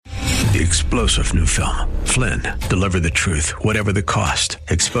The explosive new film, Flynn, deliver the truth, whatever the cost.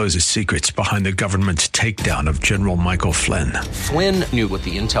 Exposes secrets behind the government's takedown of General Michael Flynn. Flynn knew what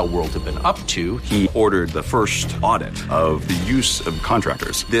the intel world had been up to. He ordered the first audit of the use of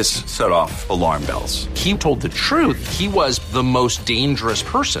contractors. This set off alarm bells. He told the truth. He was the most dangerous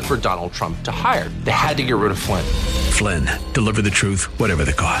person for Donald Trump to hire. They had to get rid of Flynn. Flynn, deliver the truth, whatever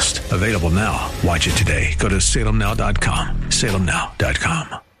the cost. Available now. Watch it today. Go to salemnow.com.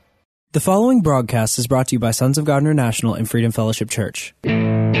 salemnow.com. The following broadcast is brought to you by Sons of God International and Freedom Fellowship Church. Hello,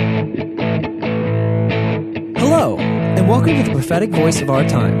 and welcome to the prophetic voice of our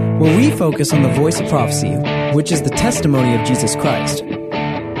time, where we focus on the voice of prophecy, which is the testimony of Jesus Christ.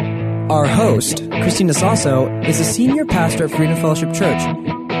 Our host, Christina Sasso, is a senior pastor at Freedom Fellowship Church.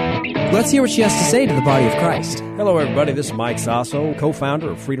 Let's hear what she has to say to the body of Christ. Hello, everybody. This is Mike Sasso,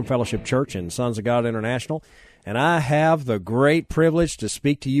 co-founder of Freedom Fellowship Church and Sons of God International. And I have the great privilege to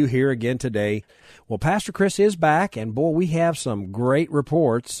speak to you here again today. Well, Pastor Chris is back, and boy, we have some great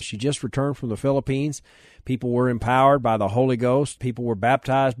reports. She just returned from the Philippines. People were empowered by the Holy Ghost. People were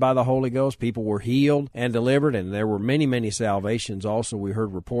baptized by the Holy Ghost. People were healed and delivered, and there were many, many salvations. Also, we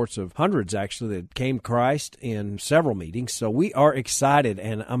heard reports of hundreds, actually, that came to Christ in several meetings. So we are excited,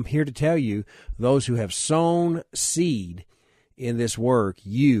 and I'm here to tell you, those who have sown seed in this work,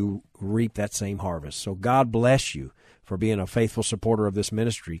 you reap that same harvest. So God bless you for being a faithful supporter of this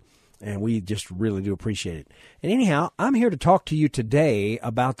ministry, and we just really do appreciate it. And anyhow, I'm here to talk to you today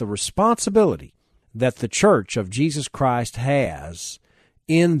about the responsibility that the Church of Jesus Christ has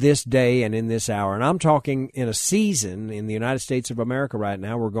in this day and in this hour. And I'm talking in a season in the United States of America right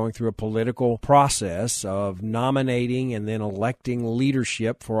now. We're going through a political process of nominating and then electing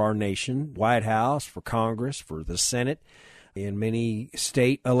leadership for our nation, White House, for Congress, for the Senate. In many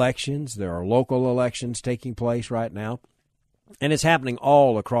state elections, there are local elections taking place right now, and it's happening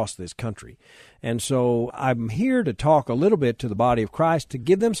all across this country. And so I'm here to talk a little bit to the body of Christ to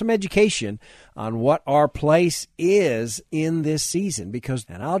give them some education on what our place is in this season. Because,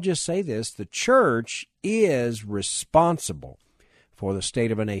 and I'll just say this, the church is responsible for the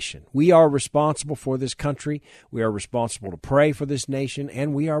state of a nation. We are responsible for this country. We are responsible to pray for this nation,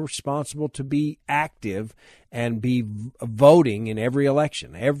 and we are responsible to be active and be voting in every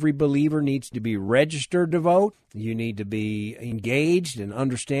election. Every believer needs to be registered to vote. You need to be engaged and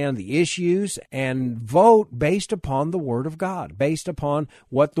understand the issues and vote based upon the Word of God, based upon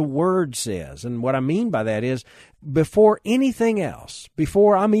what the Word says. And what I mean by that is, before anything else,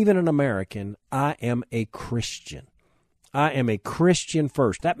 before I'm even an American, I am a Christian. I am a Christian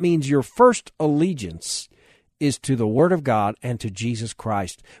first. That means your first allegiance is to the Word of God and to Jesus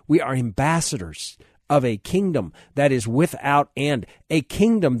Christ. We are ambassadors of a kingdom that is without end, a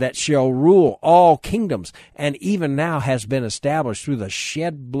kingdom that shall rule all kingdoms, and even now has been established through the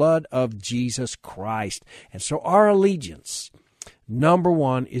shed blood of Jesus Christ. And so our allegiance, number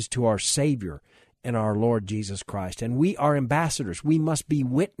one, is to our Savior and our Lord Jesus Christ. And we are ambassadors. We must be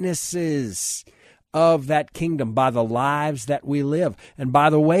witnesses of that kingdom by the lives that we live and by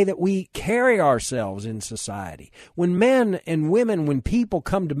the way that we carry ourselves in society. When men and women, when people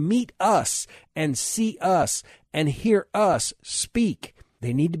come to meet us and see us and hear us speak,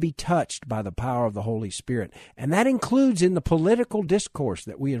 they need to be touched by the power of the Holy Spirit. And that includes in the political discourse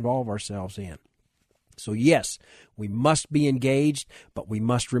that we involve ourselves in. So yes, we must be engaged, but we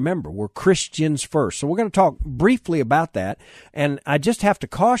must remember we're Christians first. So we're going to talk briefly about that. And I just have to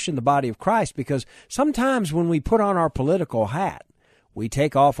caution the body of Christ, because sometimes when we put on our political hat, we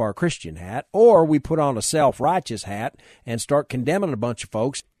take off our Christian hat, or we put on a self-righteous hat and start condemning a bunch of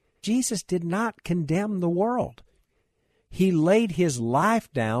folks. Jesus did not condemn the world. He laid his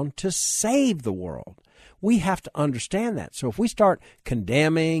life down to save the world. We have to understand that. So if we start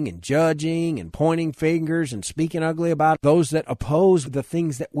condemning and judging and pointing fingers and speaking ugly about those that oppose the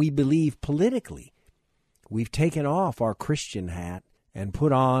things that we believe politically, we've taken off our Christian hat and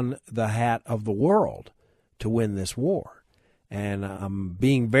put on the hat of the world to win this war. And I'm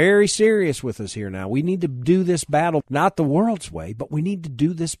being very serious with us here now. We need to do this battle not the world's way, but we need to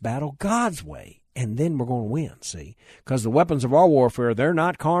do this battle God's way. And then we're going to win, see? Because the weapons of our warfare, they're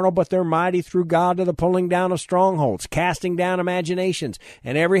not carnal, but they're mighty through God to the pulling down of strongholds, casting down imaginations,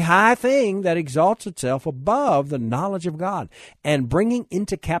 and every high thing that exalts itself above the knowledge of God, and bringing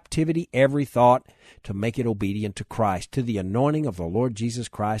into captivity every thought to make it obedient to Christ, to the anointing of the Lord Jesus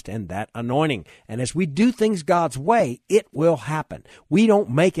Christ and that anointing. And as we do things God's way, it will happen. We don't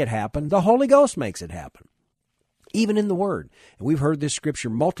make it happen. The Holy Ghost makes it happen. Even in the Word. And we've heard this scripture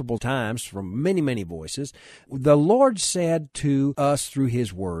multiple times from many, many voices. The Lord said to us through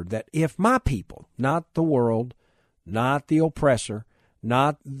His Word that if my people, not the world, not the oppressor,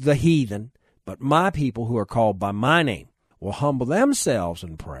 not the heathen, but my people who are called by my name, will humble themselves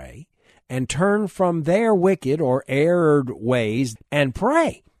and pray, and turn from their wicked or erred ways and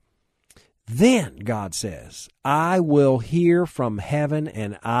pray. Then, God says, I will hear from heaven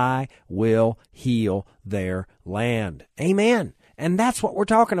and I will heal their land. Amen. And that's what we're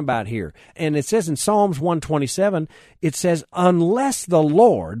talking about here. And it says in Psalms 127, it says, unless the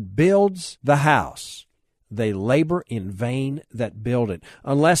Lord builds the house, they labor in vain that build it.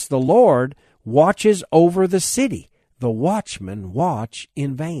 Unless the Lord watches over the city, the watchmen watch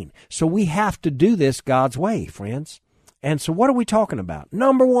in vain. So we have to do this God's way, friends. And so what are we talking about?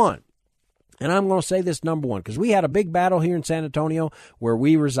 Number one, and I'm going to say this number one, because we had a big battle here in San Antonio where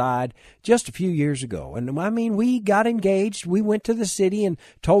we reside just a few years ago. And I mean, we got engaged. We went to the city and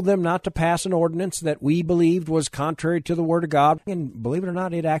told them not to pass an ordinance that we believed was contrary to the Word of God. And believe it or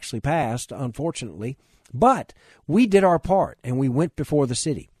not, it actually passed, unfortunately. But we did our part, and we went before the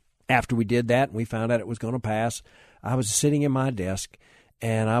city. After we did that and we found out it was going to pass, I was sitting in my desk,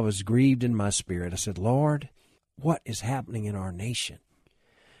 and I was grieved in my spirit. I said, Lord, what is happening in our nation?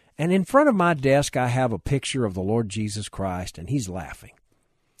 And in front of my desk, I have a picture of the Lord Jesus Christ, and he's laughing.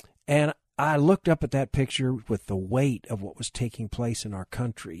 And I looked up at that picture with the weight of what was taking place in our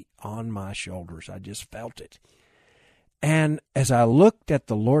country on my shoulders. I just felt it. And as I looked at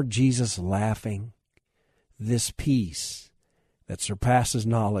the Lord Jesus laughing, this peace that surpasses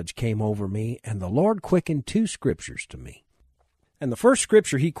knowledge came over me, and the Lord quickened two scriptures to me. And the first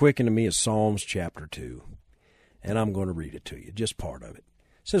scripture he quickened to me is Psalms chapter 2. And I'm going to read it to you, just part of it.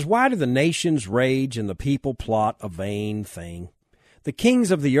 It says, why do the nations rage and the people plot a vain thing? The kings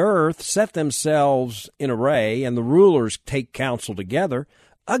of the earth set themselves in array, and the rulers take counsel together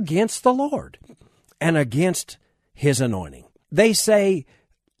against the Lord and against his anointing. They say,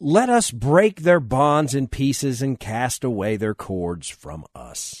 let us break their bonds in pieces and cast away their cords from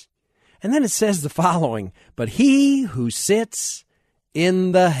us. And then it says the following, but he who sits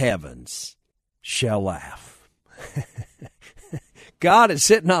in the heavens shall laugh. God is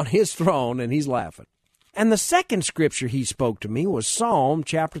sitting on his throne and he's laughing. And the second scripture he spoke to me was Psalm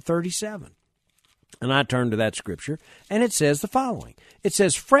chapter 37. And I turned to that scripture, and it says the following. It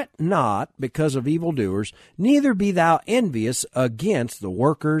says, fret not because of evildoers, neither be thou envious against the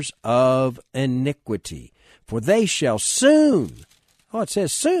workers of iniquity. For they shall soon, it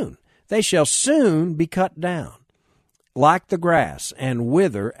says soon, they shall soon be cut down, like the grass, and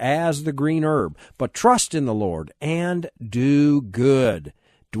wither as the green herb. But trust in the Lord, and do good.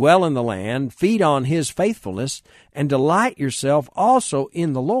 Dwell in the land, feed on his faithfulness, and delight yourself also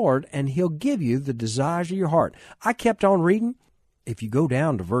in the Lord, and he'll give you the desires of your heart. I kept on reading. If you go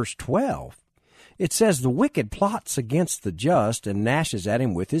down to verse 12, it says, the wicked plots against the just and gnashes at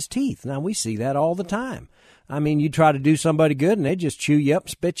him with his teeth. Now, we see that all the time. I mean, you try to do somebody good, and they just chew you up,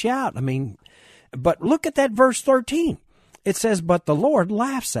 spit you out. I mean, but look at that verse 13. It says, but the Lord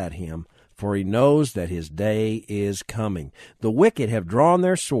laughs at him, for he knows that his day is coming. The wicked have drawn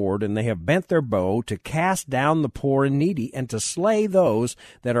their sword, and they have bent their bow to cast down the poor and needy, and to slay those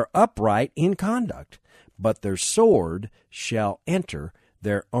that are upright in conduct. But their sword shall enter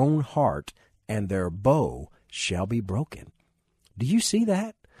their own heart, and their bow shall be broken. Do you see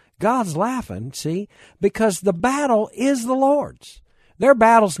that? God's laughing, see, because the battle is the Lord's. Their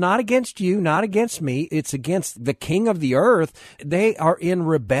battle's not against you, not against me. It's against the king of the earth. They are in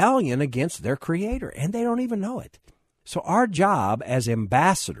rebellion against their creator, and they don't even know it. So our job as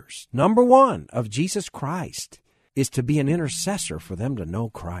ambassadors, number one, of Jesus Christ, is to be an intercessor for them to know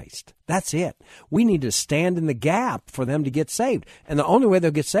Christ. That's it. We need to stand in the gap for them to get saved. And the only way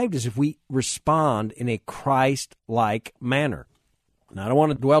they'll get saved is if we respond in a Christ-like manner. Now, I don't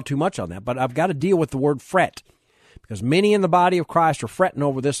want to dwell too much on that, but I've got to deal with the word fret. Because many in the body of Christ are fretting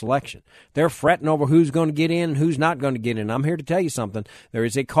over this election. They're fretting over who's going to get in and who's not going to get in. I'm here to tell you something. There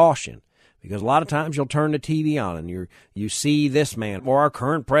is a caution. Because a lot of times you'll turn the TV on and you see this man or our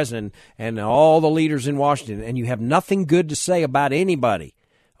current president and all the leaders in Washington, and you have nothing good to say about anybody.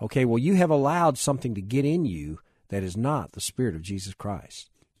 Okay, well, you have allowed something to get in you that is not the Spirit of Jesus Christ.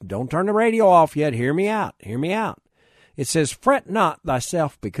 Don't turn the radio off yet. Hear me out. Hear me out. It says, fret not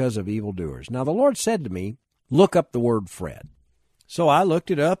thyself because of evildoers. Now, the Lord said to me, look up the word fret. So I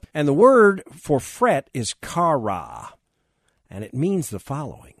looked it up, and the word for fret is kara, and it means the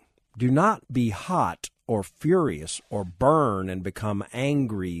following. Do not be hot or furious or burn and become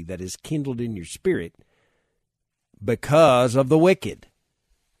angry that is kindled in your spirit because of the wicked.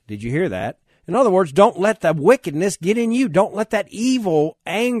 Did you hear that? In other words, don't let the wickedness get in you. Don't let that evil,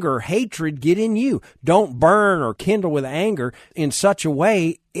 anger, hatred get in you. Don't burn or kindle with anger in such a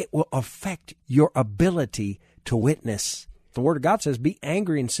way it will affect your ability to witness. The Word of God says, be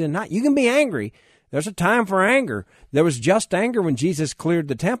angry and sin not. You can be angry. There's a time for anger. There was just anger when Jesus cleared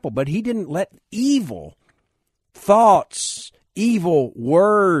the temple, but he didn't let evil thoughts, evil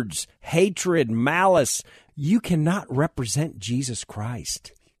words, hatred, malice. You cannot represent Jesus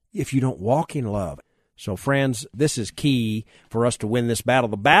Christ if you don't walk in love. So, friends, this is key for us to win this battle.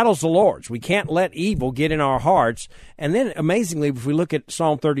 The battle's the Lord's. We can't let evil get in our hearts. And then, amazingly, if we look at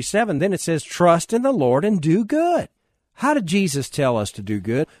Psalm 37, then it says, trust in the Lord and do good. How did Jesus tell us to do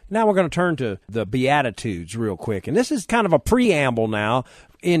good? Now we're going to turn to the Beatitudes real quick. And this is kind of a preamble now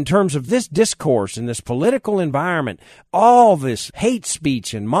in terms of this discourse in this political environment. All this hate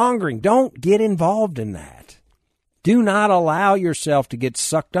speech and mongering, don't get involved in that. Do not allow yourself to get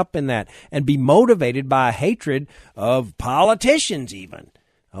sucked up in that and be motivated by a hatred of politicians even.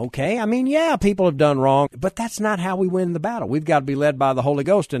 Okay, I mean, yeah, people have done wrong, but that's not how we win the battle. We've got to be led by the Holy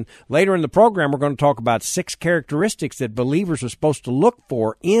Ghost. And later in the program, we're going to talk about 6 characteristics that believers are supposed to look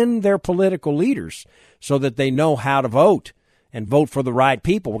for in their political leaders so that they know how to vote and vote for the right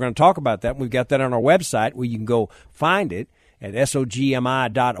people. We're going to talk about that. We've got that on our website where you can go find it at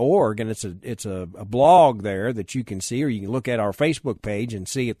sogmi.org, and it's a blog there that you can see, or you can look at our Facebook page and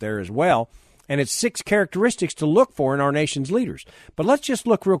see it there as well. And it's 6 characteristics to look for in our nation's leaders. But let's just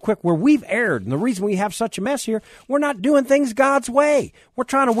look real quick where we've erred. And the reason we have such a mess here, we're not doing things God's way. We're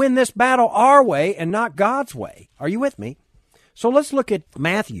trying to win this battle our way and not God's way. Are you with me? So let's look at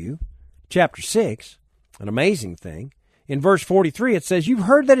Matthew chapter 6, an amazing thing. In verse 43, it says, you've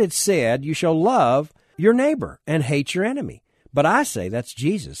heard that it's said, you shall love your neighbor and hate your enemy. But I say, that's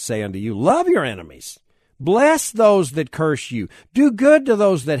Jesus, say unto you, love your enemies. Bless those that curse you. Do good to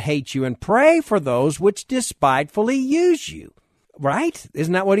those that hate you, and pray for those which despitefully use you. Right?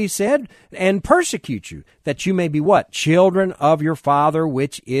 Isn't that what he said? And persecute you, that you may be what? Children of your Father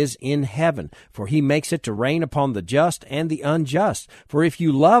which is in heaven. For he makes it to rain upon the just and the unjust. For if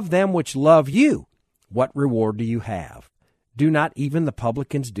you love them which love you, what reward do you have? Do not even the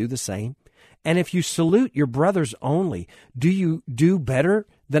publicans do the same? And if you salute your brothers only, do you do better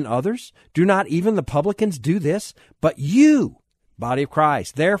than others? Do not even the publicans do this? But you, body of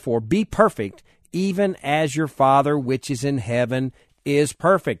Christ, therefore be perfect, even as your Father which is in heaven is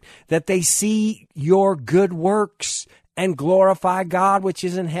perfect. That they see your good works and glorify God which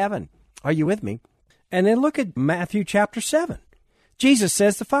is in heaven. Are you with me? And then look at Matthew chapter 7. Jesus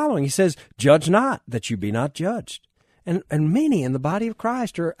says the following. He says, judge not, that you be not judged. And many in the body of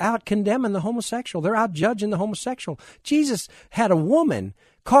Christ are out condemning the homosexual. They're out judging the homosexual. Jesus had a woman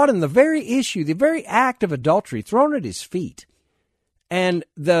caught in the very issue, the very act of adultery, thrown at his feet. And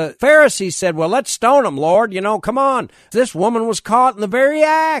the Pharisees said, well, let's stone him, Lord. Come on. This woman was caught in the very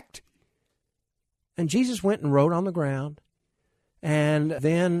act. And Jesus went and wrote on the ground. And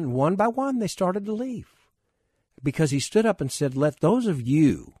then one by one, they started to leave. Because he stood up and said, let those of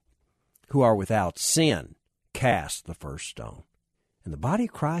you who are without sin cast the first stone. And the body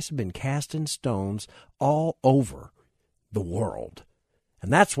of Christ have been casting stones all over the world.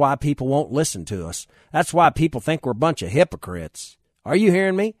 And that's why people won't listen to us. That's why people think we're a bunch of hypocrites. Are you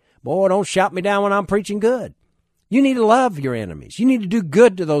hearing me? Boy, don't shout me down when I'm preaching good. You need to love your enemies. You need to do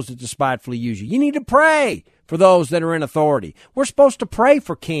good to those that despitefully use you. You need to pray for those that are in authority. We're supposed to pray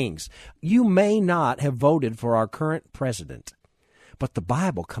for kings. You may not have voted for our current president, but the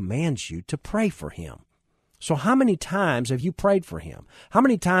Bible commands you to pray for him. So how many times have you prayed for him? How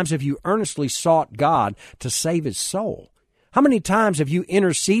many times have you earnestly sought God to save his soul? How many times have you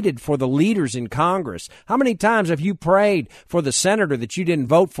interceded for the leaders in Congress? How many times have you prayed for the senator that you didn't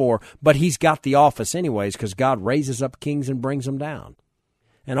vote for, but he's got the office anyways because God raises up kings and brings them down?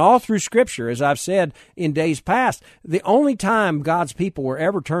 And all through Scripture, as I've said in days past, the only time God's people were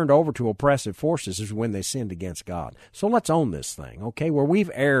ever turned over to oppressive forces is when they sinned against God. So let's own this thing, okay? Where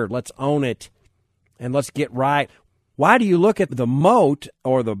we've erred, let's own it. And let's get right. Why do you look at the mote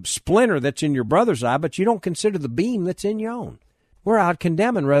or the splinter that's in your brother's eye, but you don't consider the beam that's in your own? We're out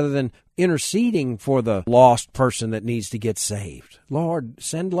condemning rather than interceding for the lost person that needs to get saved. Lord,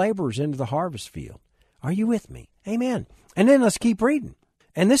 send laborers into the harvest field. Are you with me? Amen. And then let's keep reading.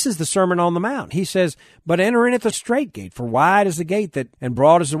 And this is the Sermon on the Mount. He says, but enter in at the straight gate, for wide is the gate and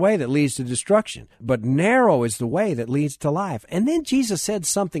broad is the way that leads to destruction, but narrow is the way that leads to life. And then Jesus said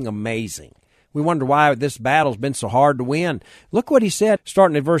something amazing. We wonder why this battle's been so hard to win. Look what he said,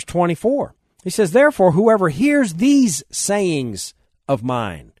 starting at verse 24. He says, therefore, whoever hears these sayings of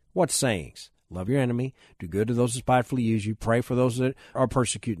mine. What sayings? Love your enemy, do good to those that spitefully use you, pray for those that are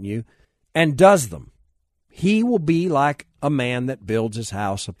persecuting you, and does them. He will be like a man that builds his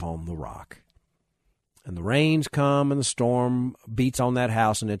house upon the rock. And the rains come and the storm beats on that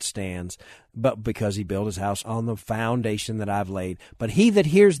house and it stands, but because he built his house on the foundation that I've laid. But he that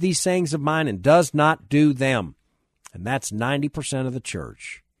hears these sayings of mine and does not do them, and that's 90% of the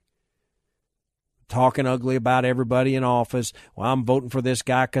church, talking ugly about everybody in office. Well, I'm voting for this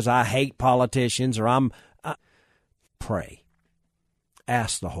guy because I hate politicians, or pray.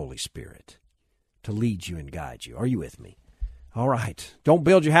 Ask the Holy Spirit to lead you and guide you. Are you with me? All right. Don't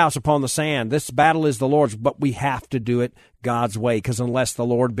build your house upon the sand. This battle is the Lord's, but we have to do it God's way, because unless the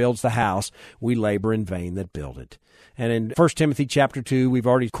Lord builds the house, we labor in vain that build it. And in 1 Timothy chapter 2, we've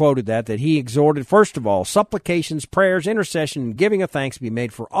already quoted that he exhorted, first of all, supplications, prayers, intercession, and giving of thanks be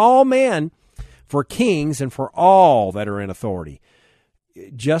made for all men, for kings, and for all that are in authority.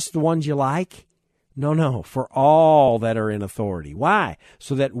 Just the ones you like? No, for all that are in authority. Why?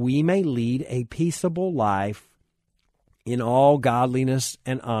 So that we may lead a peaceable life in all godliness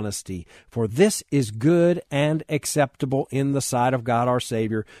and honesty. For this is good and acceptable in the sight of God our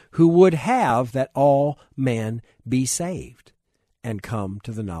Savior, who would have that all men be saved and come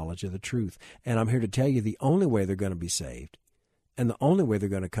to the knowledge of the truth. And I'm here to tell you the only way they're going to be saved, and the only way they're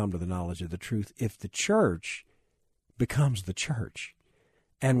going to come to the knowledge of the truth, if the church becomes the church.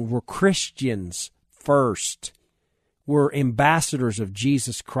 And we're Christians first. We're ambassadors of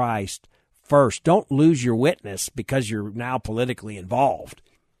Jesus Christ first. Don't lose your witness because you're now politically involved.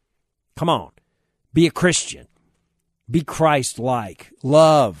 Come on. Be a Christian. Be Christ-like.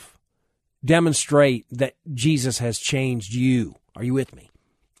 Love. Demonstrate that Jesus has changed you. Are you with me?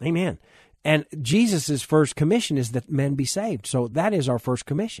 Amen. And Jesus' first commission is that men be saved. So that is our first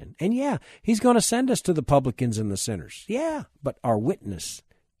commission. And yeah, he's going to send us to the publicans and the sinners. Yeah, but our witness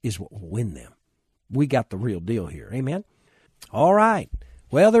is what will win them. We got the real deal here. Amen? All right.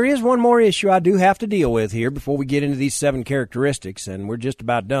 Well, there is one more issue I do have to deal with here before we get into these 7 characteristics, and we're just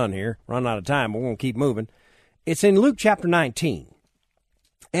about done here. Run out of time, but we're going to keep moving. It's in Luke chapter 19.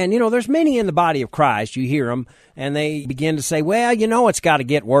 And, there's many in the body of Christ, you hear them, and they begin to say, well, it's got to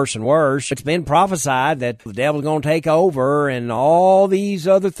get worse and worse. It's been prophesied that the devil's going to take over and all these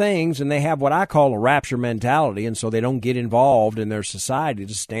other things, and they have what I call a rapture mentality, and so they don't get involved in their society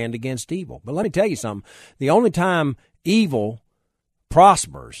to stand against evil. But let me tell you something. The only time evil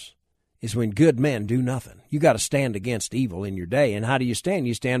prospers is when good men do nothing. You got to stand against evil in your day. And how do you stand?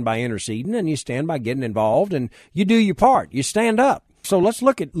 You stand by interceding, and you stand by getting involved, and you do your part. You stand up. So let's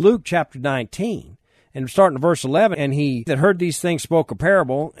look at Luke chapter 19, and starting in verse 11. And he that heard these things spoke a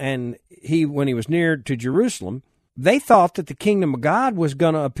parable, and he, when he was near to Jerusalem, they thought that the kingdom of God was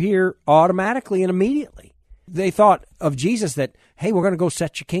going to appear automatically and immediately. They thought of Jesus that, hey, we're going to go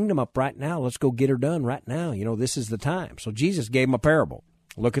set your kingdom up right now. Let's go get her done right now. This is the time. So Jesus gave them a parable.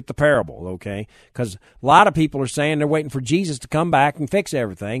 Look at the parable, okay? Because a lot of people are saying they're waiting for Jesus to come back and fix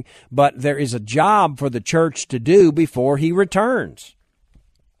everything, but there is a job for the church to do before he returns.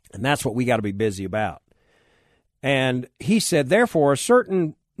 And that's what we got to be busy about. And he said, therefore, a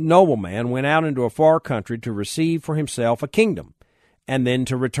certain nobleman went out into a far country to receive for himself a kingdom, and then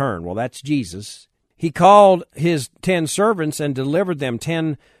to return. Well, that's Jesus. He called his 10 servants and delivered them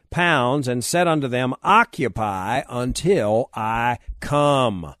 10 pounds and said unto them, occupy until I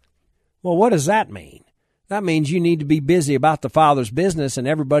come. Well, what does that mean? That means you need to be busy about the Father's business, and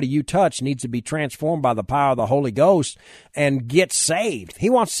everybody you touch needs to be transformed by the power of the Holy Ghost and get saved. He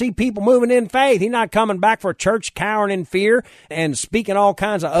wants to see people moving in faith. He's not coming back for a church cowering in fear and speaking all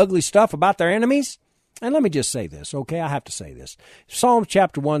kinds of ugly stuff about their enemies. And let me just say this, okay? I have to say this. Psalm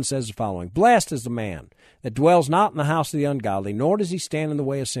chapter 1 says the following, blessed is the man that dwells not in the house of the ungodly, nor does he stand in the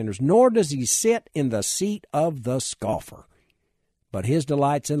way of sinners, nor does he sit in the seat of the scoffer. But his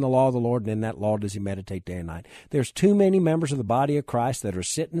delight's in the law of the Lord, and in that law does he meditate day and night. There's too many members of the body of Christ that are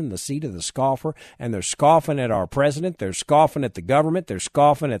sitting in the seat of the scoffer, and they're scoffing at our president, they're scoffing at the government, they're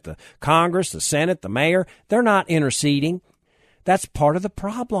scoffing at the Congress, the Senate, the mayor. They're not interceding. That's part of the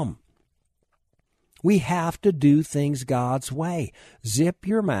problem. We have to do things God's way. Zip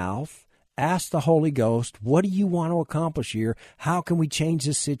your mouth. Ask the Holy Ghost, what do you want to accomplish here? How can we change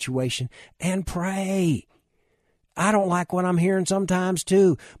this situation? And pray. I don't like what I'm hearing sometimes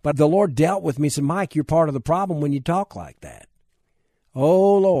too, but the Lord dealt with me and said, Mike, you're part of the problem when you talk like that.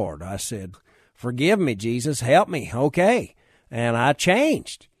 Oh, Lord, I said, forgive me, Jesus, help me. Okay. And I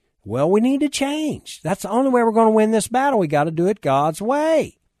changed. Well, we need to change. That's the only way we're going to win this battle. We got to do it God's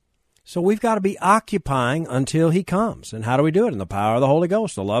way. So we've got to be occupying until he comes. And how do we do it? In the power of the Holy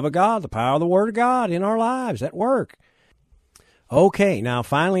Ghost, the love of God, the power of the Word of God in our lives at work. Okay, now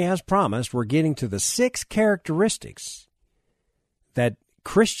finally, as promised, we're getting to the 6 characteristics that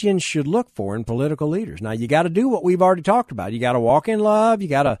Christians should look for in political leaders. Now, you got to do what we've already talked about. You got to walk in love. You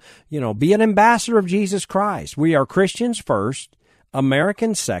got to, be an ambassador of Jesus Christ. We are Christians first,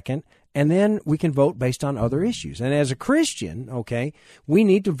 Americans second, and then we can vote based on other issues. And as a Christian, okay, we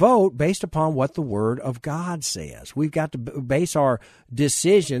need to vote based upon what the Word of God says. We've got to base our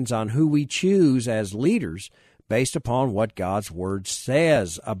decisions on who we choose as leaders based upon what God's Word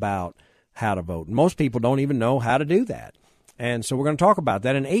says about how to vote. Most people don't even know how to do that. And so we're going to talk about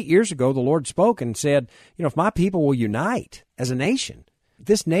that. And 8 years ago, the Lord spoke and said, if my people will unite as a nation,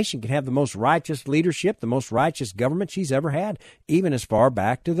 this nation can have the most righteous leadership, the most righteous government she's ever had, even as far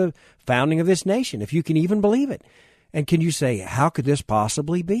back to the founding of this nation, if you can even believe it. And can you say, how could this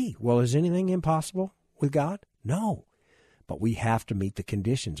possibly be? Well, is anything impossible with God? No. But we have to meet the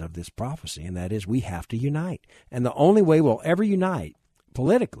conditions of this prophecy, and that is we have to unite. And the only way we'll ever unite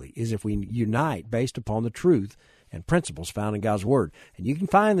politically is if we unite based upon the truth and principles found in God's Word. And you can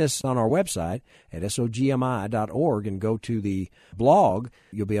find this on our website at sogmi.org and go to the blog.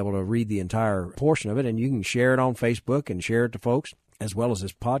 You'll be able to read the entire portion of it, and you can share it on Facebook and share it to folks, as well as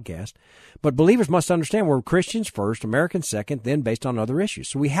this podcast. But believers must understand we're Christians first, Americans second, then based on other issues.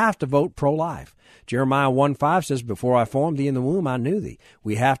 So we have to vote pro-life. Jeremiah 1:5 says, before I formed thee in the womb, I knew thee.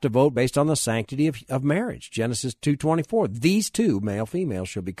 We have to vote based on the sanctity of marriage. Genesis 2:24, these two, male, female,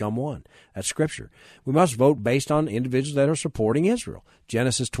 shall become one. That's Scripture. We must vote based on individuals that are supporting Israel.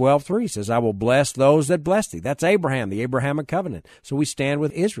 Genesis 12:3 says, I will bless those that bless thee. That's Abraham, the Abrahamic covenant. So we stand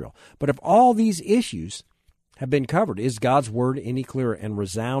with Israel. But if all these issues have been covered, is God's Word any clearer? And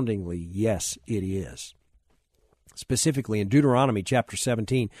resoundingly, yes, it is. Specifically in Deuteronomy chapter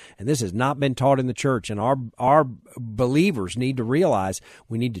 17, and this has not been taught in the church, and our believers need to realize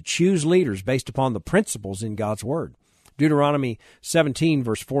we need to choose leaders based upon the principles in God's Word. Deuteronomy 17,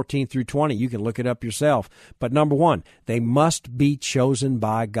 verse 14 through 20, you can look it up yourself. But number one, they must be chosen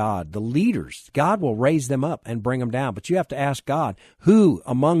by God. The leaders, God will raise them up and bring them down, but you have to ask God, who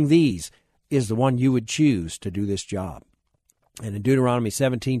among these is the one you would choose to do this job? And in Deuteronomy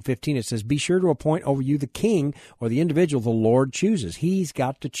 17:15, it says, be sure to appoint over you the king or the individual the Lord chooses. He's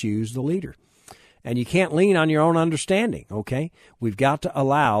got to choose the leader. And you can't lean on your own understanding, okay? We've got to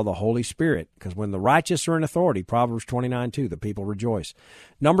allow the Holy Spirit, because when the righteous are in authority, Proverbs 29:2, the people rejoice.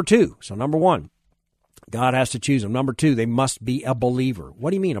 Number one, God has to choose them. Number two, they must be a believer.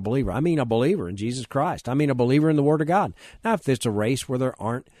 What do you mean a believer? I mean a believer in Jesus Christ. I mean a believer in the Word of God. Now, if it's a race where there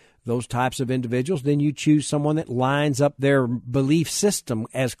aren't those types of individuals, then you choose someone that lines up their belief system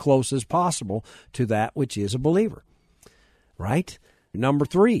as close as possible to that which is a believer, right? Number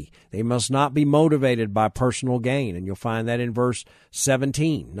three, they must not be motivated by personal gain, and you'll find that in verse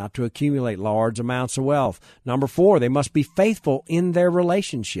 17, not to accumulate large amounts of wealth. Number four, they must be faithful in their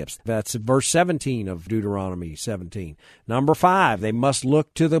relationships. That's verse 17 of Deuteronomy 17. Number five, they must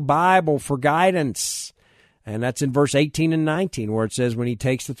look to the Bible for guidance. And that's in verse 18 and 19, where it says when he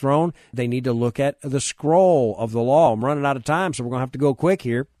takes the throne, they need to look at the scroll of the law. I'm running out of time, so we're going to have to go quick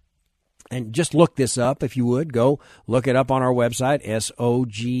here. And just look this up, if you would. Go look it up on our website, sogmi.org.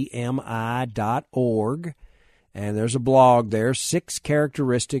 And there's a blog there, 6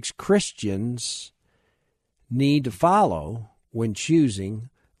 characteristics Christians need to follow when choosing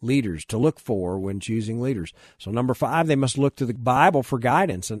leaders, to look for when choosing leaders. So number 5, they must look to the Bible for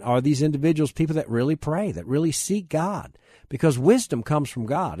guidance. And are these individuals people that really pray, that really seek God? Because wisdom comes from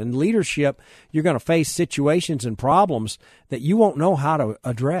God. In leadership, you're going to face situations and problems that you won't know how to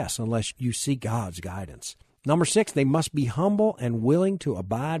address unless you seek God's guidance. Number 6, they must be humble and willing to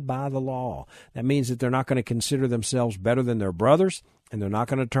abide by the law. That means that they're not going to consider themselves better than their brothers, and they're not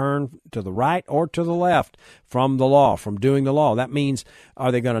going to turn to the right or to the left from the law, from doing the law. That means,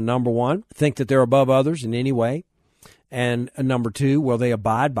 are they going to, number 1, think that they're above others in any way? And number 2, will they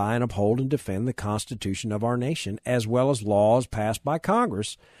abide by and uphold and defend the Constitution of our nation, as well as laws passed by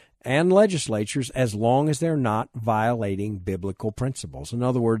Congress and legislatures, as long as they're not violating biblical principles? In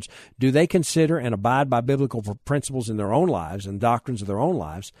other words, do they consider and abide by biblical principles in their own lives and doctrines of their own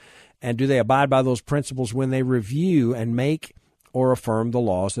lives? And do they abide by those principles when they review and make or affirm the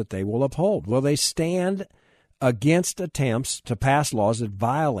laws that they will uphold? Will they stand against attempts to pass laws that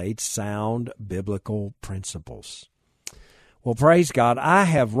violate sound biblical principles? Well, praise God, I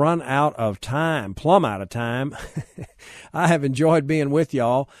have run out of time, plumb out of time. I have enjoyed being with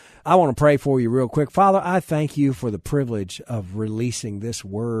y'all. I want to pray for you real quick. Father, I thank you for the privilege of releasing this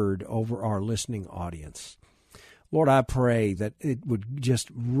word over our listening audience. Lord, I pray that it would just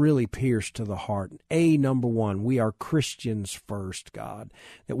really pierce to the heart. Number 1, we are Christians first, God,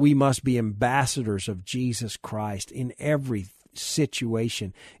 that we must be ambassadors of Jesus Christ in every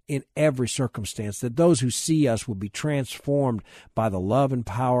situation, in every circumstance, that those who see us will be transformed by the love and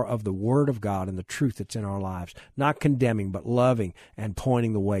power of the Word of God and the truth that's in our lives, not condemning, but loving and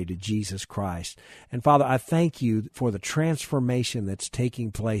pointing the way to Jesus Christ. And Father, I thank you for the transformation that's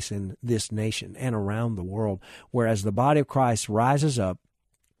taking place in this nation and around the world, whereas the body of Christ rises up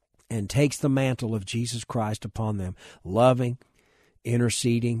and takes the mantle of Jesus Christ upon them, loving,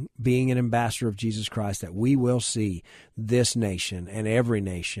 interceding, being an ambassador of Jesus Christ, that we will see this nation and every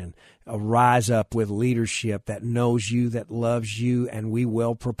nation rise up with leadership that knows you, that loves you, and we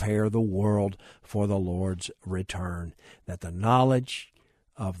will prepare the world for the Lord's return, that the knowledge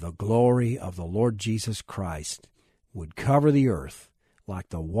of the glory of the Lord Jesus Christ would cover the earth like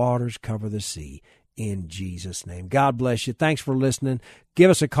the waters cover the sea, in Jesus' name. God bless you. Thanks for listening.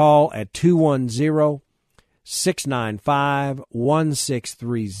 Give us a call at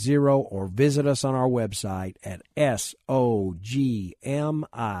 210-695-1630 or visit us on our website at sogmi.org.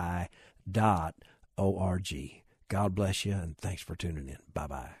 God bless you, and thanks for tuning in.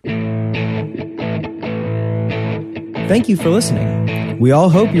 Bye-bye. Thank you for listening. We all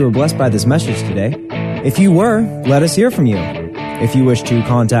hope you were blessed by this message today. If you were, let us hear from you. If you wish to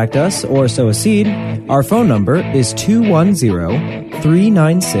contact us or sow a seed, our phone number is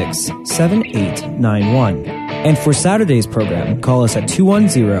 210-396-7891. And for Saturday's program, call us at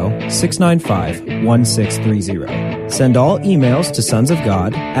 210-695-1630. Send all emails to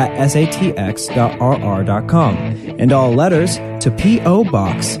sonsofgod@satx.rr.com and all letters to P.O.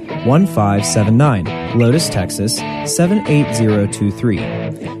 Box 1579, Lotus, Texas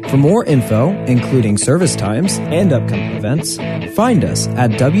 78023. For more info, including service times and upcoming events, find us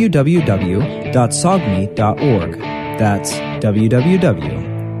at www.sogmi.org. That's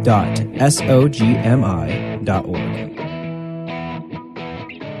www.sogmi.org.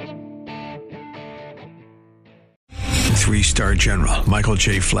 3-star General Michael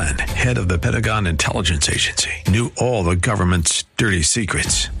J. Flynn, head of the Pentagon Intelligence Agency, knew all the government's dirty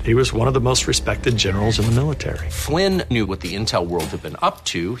secrets. He was one of the most respected generals in the military. Flynn knew what the intel world had been up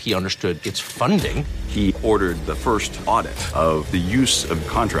to. He understood its funding. He ordered the first audit of the use of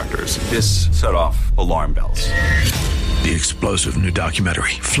contractors. This set off alarm bells. The explosive new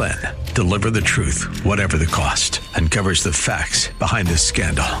documentary, Flynn, Deliver the Truth, Whatever the Cost, uncovers the facts behind this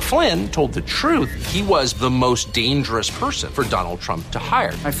scandal. Flynn told the truth. He was the most dangerous person for Donald Trump to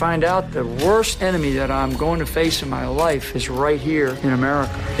hire. I find out the worst enemy that I'm going to face in my life is right here in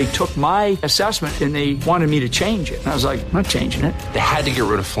America. They took my assessment and they wanted me to change it. And I was like, I'm not changing it. They had to get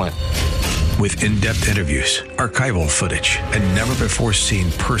rid of Flynn. With in-depth interviews, archival footage, and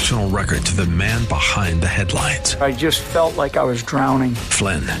never-before-seen personal records of the man behind the headlines. I just felt like I was drowning.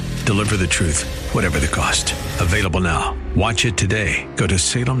 Flynn, Deliver the Truth, Whatever the Cost. Available now. Watch it today. Go to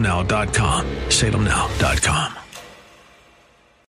salemnow.com. salemnow.com.